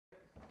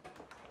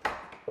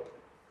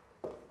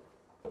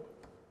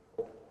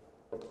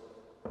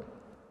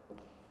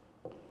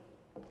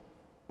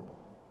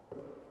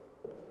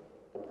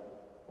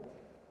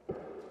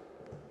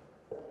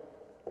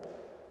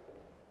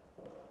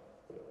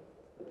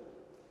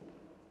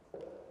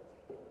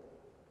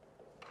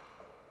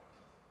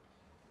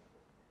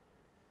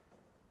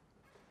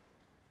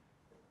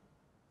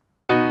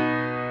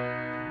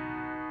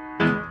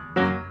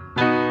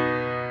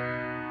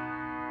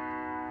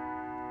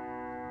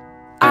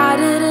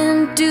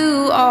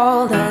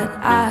all that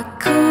I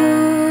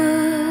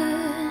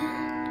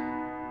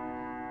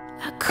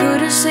could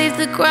have saved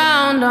the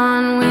ground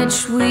on which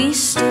we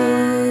stood.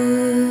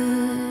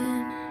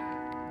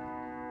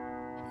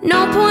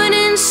 No point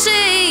in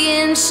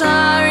saying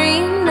sorry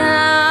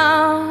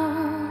now.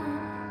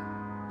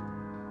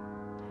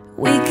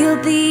 We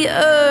killed the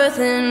earth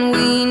and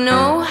we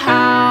know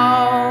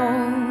how.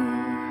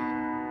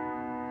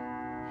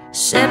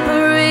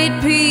 Separate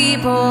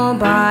people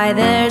by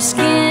their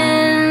skin.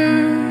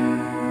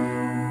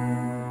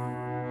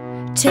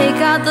 Take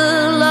out the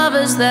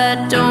lovers that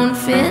don't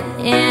fit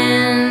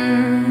in.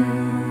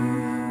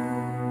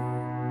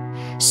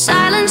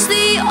 Silence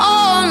the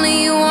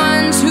only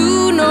ones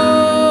who know.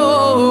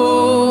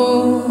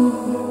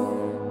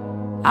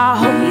 I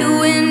hope you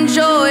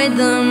enjoyed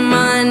the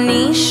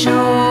money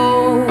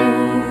show.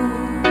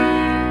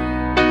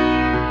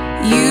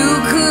 You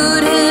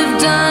could have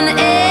done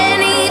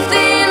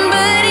anything,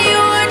 but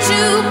you're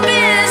too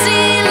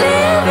busy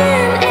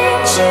living,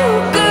 ain't you,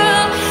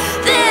 girl?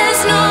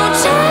 There's no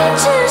time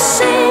to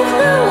save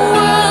the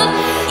world.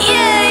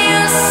 Yeah,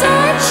 you're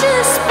such a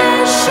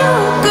special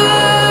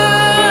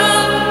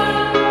girl.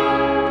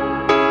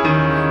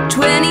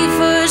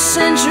 21st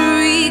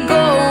century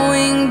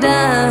going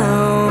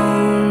down.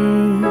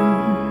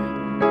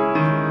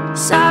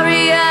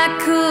 Sorry I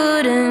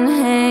couldn't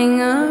hang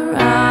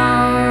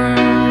around.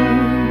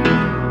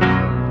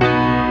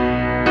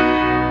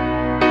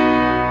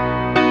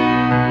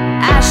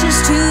 Ashes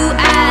to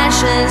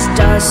ashes,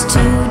 dust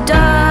to dust.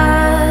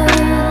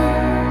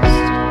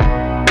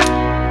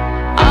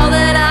 All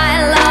that I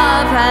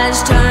love has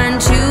turned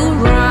to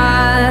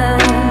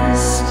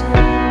rust.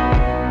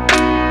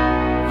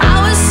 I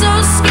was so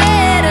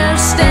scared of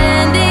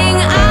standing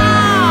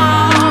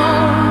out.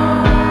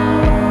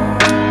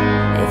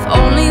 If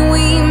only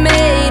we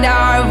made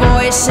our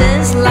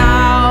voices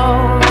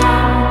loud.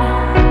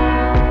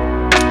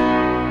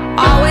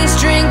 Always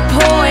drink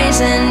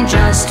poison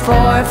just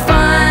for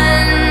fun.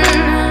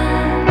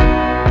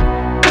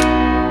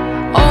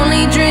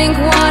 Only drink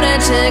water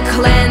to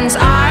cleanse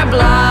our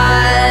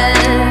blood.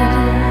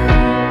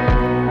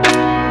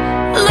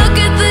 Look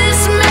at this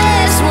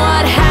mess,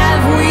 what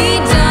have we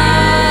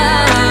done?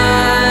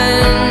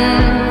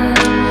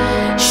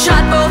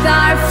 Shot both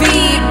our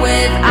feet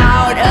with